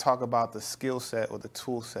even talk about the skill set or the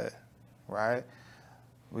tool set, right?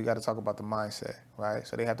 We got to talk about the mindset, right?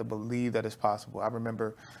 So they have to believe that it's possible. I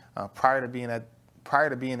remember prior to being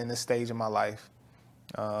in this stage in my life,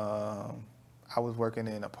 I was working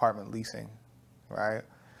in apartment leasing, right?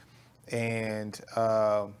 And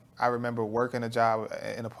I remember working a job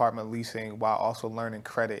in apartment leasing while also learning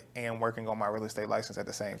credit and working on my real estate license at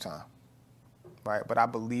the same time. Right, but I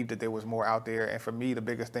believed that there was more out there, and for me, the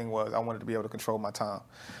biggest thing was I wanted to be able to control my time,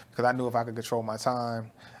 because I knew if I could control my time,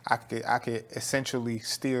 I could essentially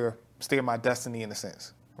steer my destiny in a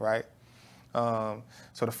sense, right? So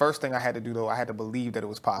the first thing I had to do, though, I had to believe that it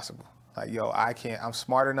was possible. Like, yo, I'm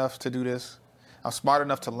smart enough to do this. I'm smart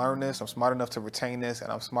enough to learn this. I'm smart enough to retain this,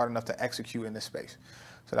 and I'm smart enough to execute in this space.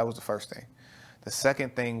 So that was the first thing. The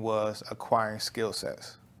second thing was acquiring skill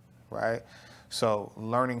sets, right? So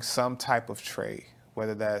learning some type of trade,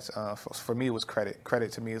 whether that's, for me, it was credit. Credit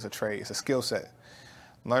to me is a trade. It's a skill set.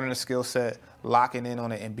 Learning a skill set, locking in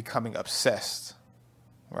on it, and becoming obsessed,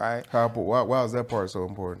 right? Why is that part so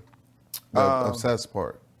important? The obsessed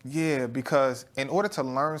part. Yeah, because in order to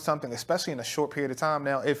learn something, especially in a short period of time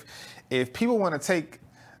now, if people want to take,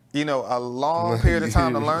 a long period of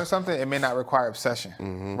time to learn something, it may not require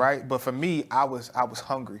obsession, right? But for me, I was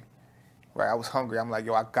hungry. Right, I was hungry. I'm like,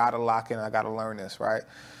 yo, I gotta lock in. I gotta learn this, right?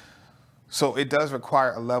 So it does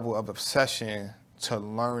require a level of obsession to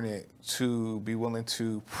learn it, to be willing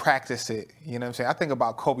to practice it. You know what I'm saying? I think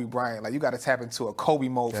about Kobe Bryant. Like, you gotta tap into a Kobe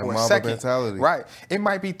mode for a second. Mentality. Right. It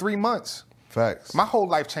might be 3 months. Facts. My whole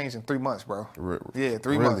life changed in 3 months, bro. Yeah,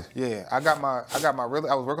 3 months. Yeah, I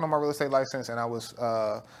was working on my real estate license, and I was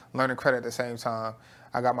learning credit at the same time.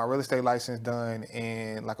 I got my real estate license done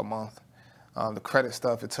in like a month. The credit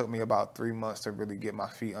stuff, it took me about 3 months to really get my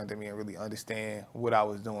feet under me and really understand what I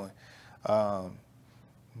was doing.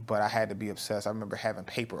 But I had to be obsessed. I remember having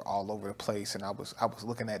paper all over the place, and I was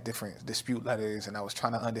looking at different dispute letters, and I was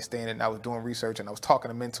trying to understand it, and I was doing research, and I was talking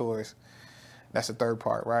to mentors. That's the third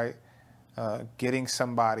part, right? Getting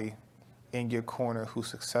somebody in your corner who's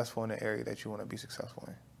successful in the area that you want to be successful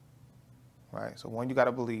in, right? So one, you got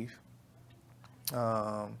to believe. 2,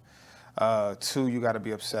 you got to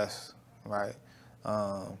be obsessed. Right,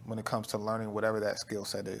 when it comes to learning whatever that skill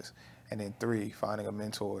set is. And then 3, finding a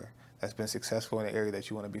mentor that's been successful in the area that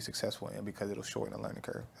you want to be successful in, because it'll shorten the learning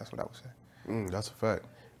curve. That's what I would say. That's a fact.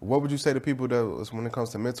 What would you say to people that, when it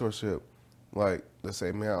comes to mentorship, like, let's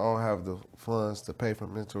say, man, I don't have the funds to pay for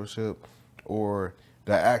mentorship or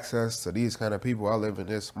the access to these kind of people. I live in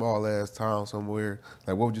this small ass town somewhere.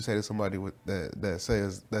 Like, what would you say to somebody that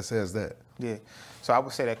says that? Yeah. So I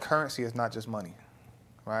would say that currency is not just money.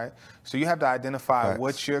 Right? So you have to identify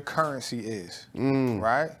what your currency is,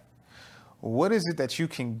 right? What is it that you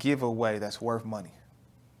can give away that's worth money?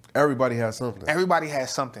 Everybody has something. Everybody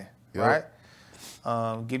has something, right?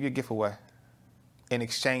 Give your gift away in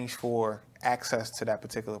exchange for access to that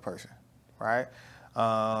particular person, right?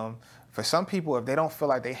 For some people, if they don't feel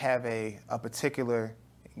like they have a particular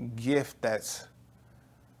gift that's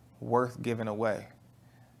worth giving away,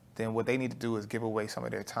 then what they need to do is give away some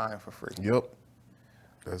of their time for free. Yep.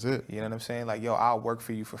 That's it. You know what I'm saying? Like, yo, I'll work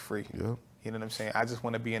for you for free. Yep. You know what I'm saying? I just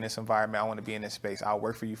want to be in this environment. I want to be in this space. I'll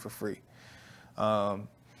work for you for free. And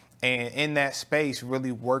in that space,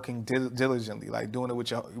 really working diligently, like doing it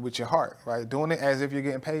with your heart, right? Doing it as if you're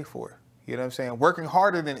getting paid for it. You know what I'm saying? Working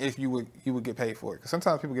harder than if you would get paid for it. Because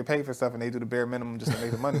sometimes people get paid for stuff and they do the bare minimum just to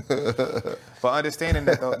make the money. But understanding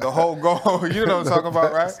that the whole goal, you know what I'm talking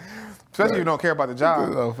about, right? Especially if you don't care about the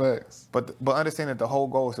job. No, facts. But understanding that the whole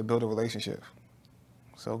goal is to build a relationship.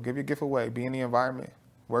 So give your gift away, be in the environment,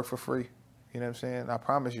 work for free. You know what I'm saying? I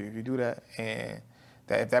promise you, if you do that, and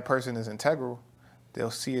that if that person is integral,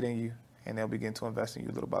 they'll see it in you, and they'll begin to invest in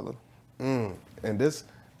you little by little. And this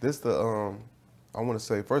I want to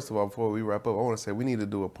say, first of all, before we wrap up, I want to say we need to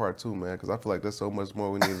do a part 2, man, because I feel like there's so much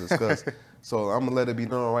more we need to discuss. So I'm going to let it be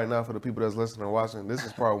known right now for the people that's listening and watching. This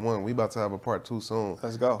is part 1. We about to have a part 2 soon.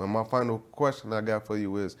 Let's go. And my final question I got for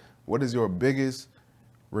you is, what is your biggest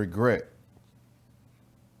regret?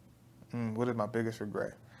 What is my biggest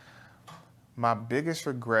regret? My biggest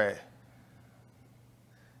regret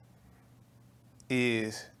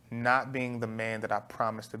is not being the man that I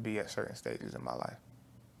promised to be at certain stages in my life.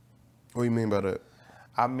 What do you mean by that?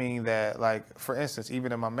 I mean that, like, for instance,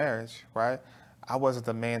 even in my marriage, right? I wasn't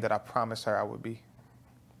the man that I promised her I would be.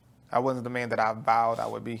 I wasn't the man that I vowed I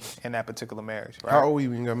would be in that particular marriage, right? How old were you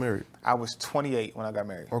when you got married? I was 28 when I got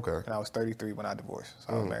married. Okay. And I was 33 when I divorced.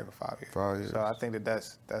 So I was married for 5 years. 5 years. So I think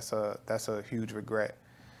that's a huge regret.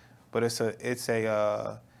 But it's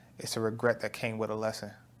a it's a regret that came with a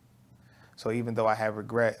lesson. So even though I have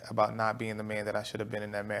regret about not being the man that I should have been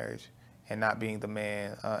in that marriage and not being the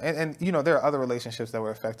man, and you know, there are other relationships that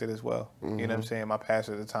were affected as well. You know what I'm saying? My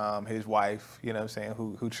pastor at the time, his wife, you know what I'm saying,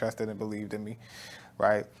 who trusted and believed in me,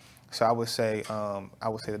 right? So I would say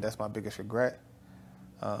that that's my biggest regret.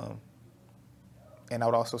 And I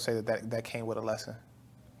would also say that came with a lesson.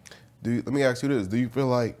 Let me ask you this. Do you feel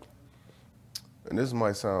like, and this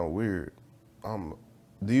might sound weird,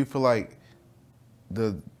 do you feel like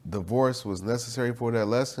the divorce was necessary for that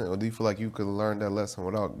lesson, or do you feel like you could learn that lesson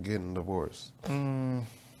without getting divorced? I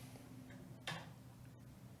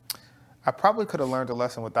probably could have learned a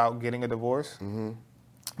lesson without getting a divorce,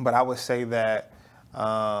 but I would say that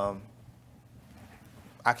I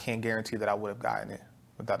can't guarantee that I would have gotten it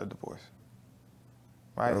without a divorce.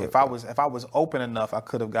 Right? If I was open enough, I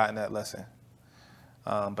could have gotten that lesson.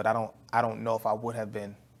 But I don't know if I would have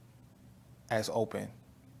been as open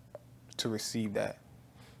to receive that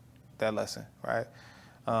lesson, right?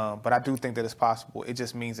 But I do think that it's possible. It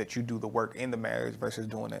just means that you do the work in the marriage versus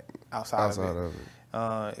doing it outside of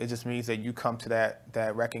it. It just means that you come to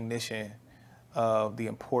that recognition of the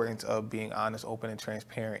importance of being honest, open, and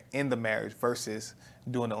transparent in the marriage versus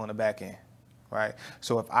doing it on the back end, right?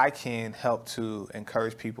 So if I can help to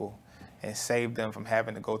encourage people and save them from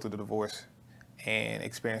having to go through the divorce and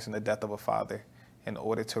experiencing the death of a father in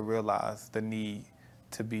order to realize the need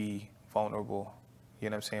to be vulnerable, you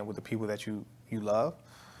know what I'm saying, with the people that you love,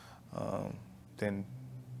 then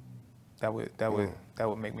that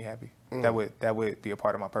would make me happy. That would be a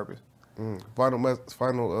part of my purpose. Final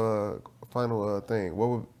thing. What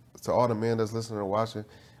would, to all the men that's listening and watching,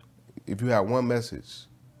 if you had one message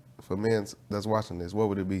for men that's watching this, what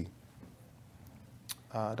would it be?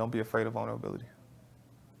 Don't be afraid of vulnerability.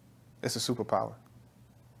 It's a superpower.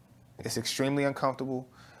 It's extremely uncomfortable,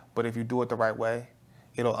 but if you do it the right way,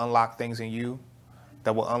 it'll unlock things in you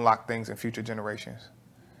that will unlock things in future generations.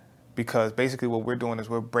 Because basically what we're doing is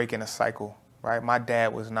we're breaking a cycle, right? My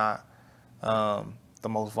dad was not the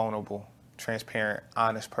most vulnerable, transparent,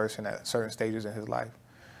 honest person at certain stages in his life,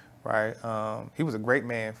 right? He was a great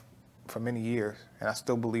man for many years, and I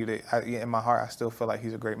still believe it. In my heart, I still feel like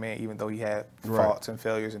he's a great man, even though he had faults and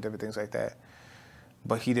failures and different things like that.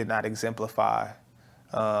 But he did not exemplify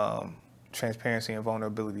transparency and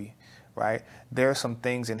vulnerability, right? There are some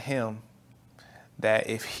things in him that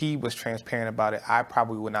if he was transparent about it, I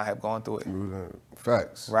probably would not have gone through it.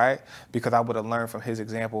 Facts. Right? Because I would have learned from his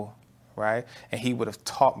example, right? And he would have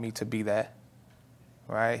taught me to be that,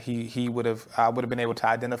 right? I would have been able to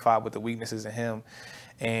identify with the weaknesses in him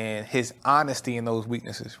and his honesty in those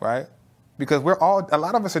weaknesses, right? Because a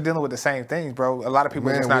lot of us are dealing with the same things, bro. A lot of people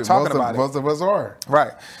are just not talking about it. Most of us are.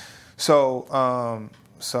 Right. So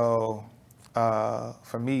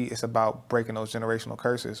for me, it's about breaking those generational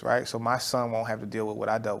curses, right? So my son won't have to deal with what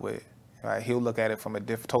I dealt with, right? He'll look at it from a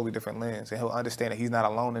totally different lens, and he'll understand that he's not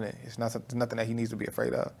alone in it. It's nothing that he needs to be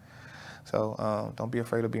afraid of. So don't be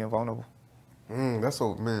afraid of being vulnerable. That's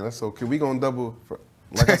so key. We gonna double,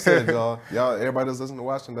 like I said, y'all, everybody that's listening to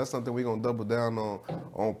watching, that's something we gonna double down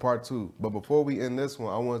on part 2. But before we end this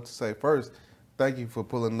one, I wanted to say first, thank you for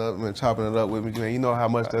pulling up and chopping it up with me, man. You know how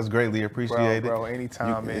much that's greatly appreciated. Bro,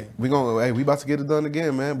 anytime, man. We about to get it done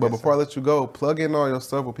again, man. But before I let you go, plug in all your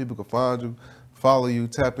stuff where people can find you, follow you,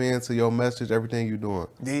 tap into your message, everything you're doing.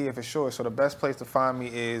 Yeah, for sure. So the best place to find me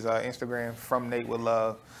is Instagram, From Nate with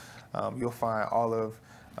Love. You'll find all of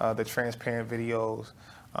the transparent videos.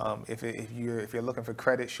 If you're looking for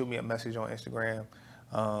credit, shoot me a message on Instagram.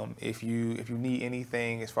 If you need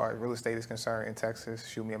anything as far as real estate is concerned in Texas,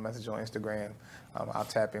 shoot me a message on Instagram. I'll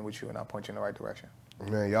tap in with you and I'll point you in the right direction.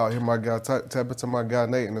 Man, y'all hear my guy, tap into my guy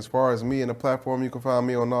Nate. And as far as me and the platform, you can find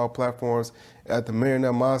me on all platforms at the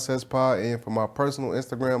Millionaire Mindsets Pod. And for my personal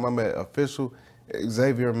Instagram, I'm at official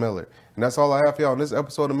Xavier Miller. And that's all I have for y'all on this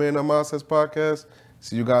episode of Millionaire Mindsets Podcast.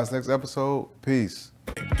 See you guys next episode. Peace.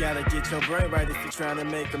 Gotta get your brain right if you're trying to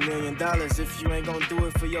make $1 million. If you ain't gonna do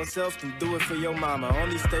it for yourself, then do it for your mama.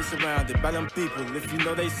 Only stay surrounded by them people if you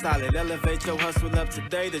know they solid. Elevate your hustle up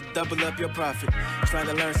today to double up your profit. Trying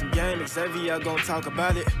to learn some game, Xavier gonna talk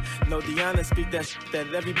about it. No Deanna, speak that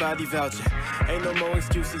that everybody vouching. Ain't no more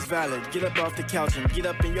excuses valid. Get up off the couch and get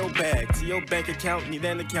up in your bag. To your bank account, need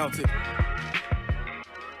an accountant.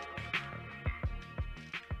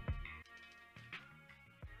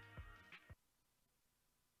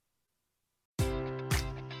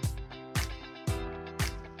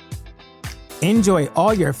 Enjoy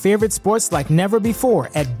all your favorite sports like never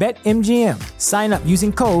before at BetMGM. Sign up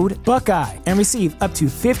using code Buckeye and receive up to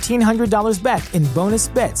 $1,500 back in bonus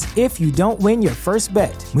bets if you don't win your first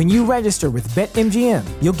bet. When you register with BetMGM,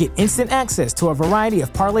 you'll get instant access to a variety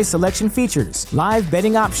of parlay selection features, live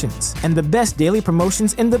betting options, and the best daily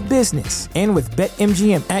promotions in the business. And with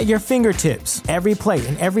BetMGM at your fingertips, every play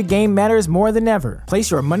and every game matters more than ever.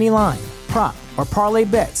 Place your money line, prop, or parlay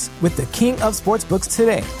bets with the king of sportsbooks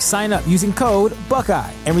today. Sign up using code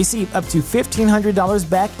Buckeye and receive up to $1,500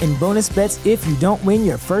 back in bonus bets if you don't win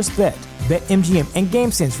your first bet. BetMGM and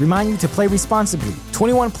GameSense remind you to play responsibly.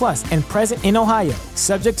 21 plus and present in Ohio,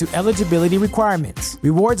 subject to eligibility requirements.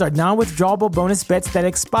 Rewards are non-withdrawable bonus bets that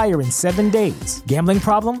expire in 7 days. Gambling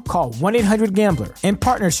problem? Call 1-800-GAMBLER in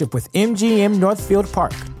partnership with MGM Northfield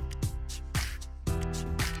Park.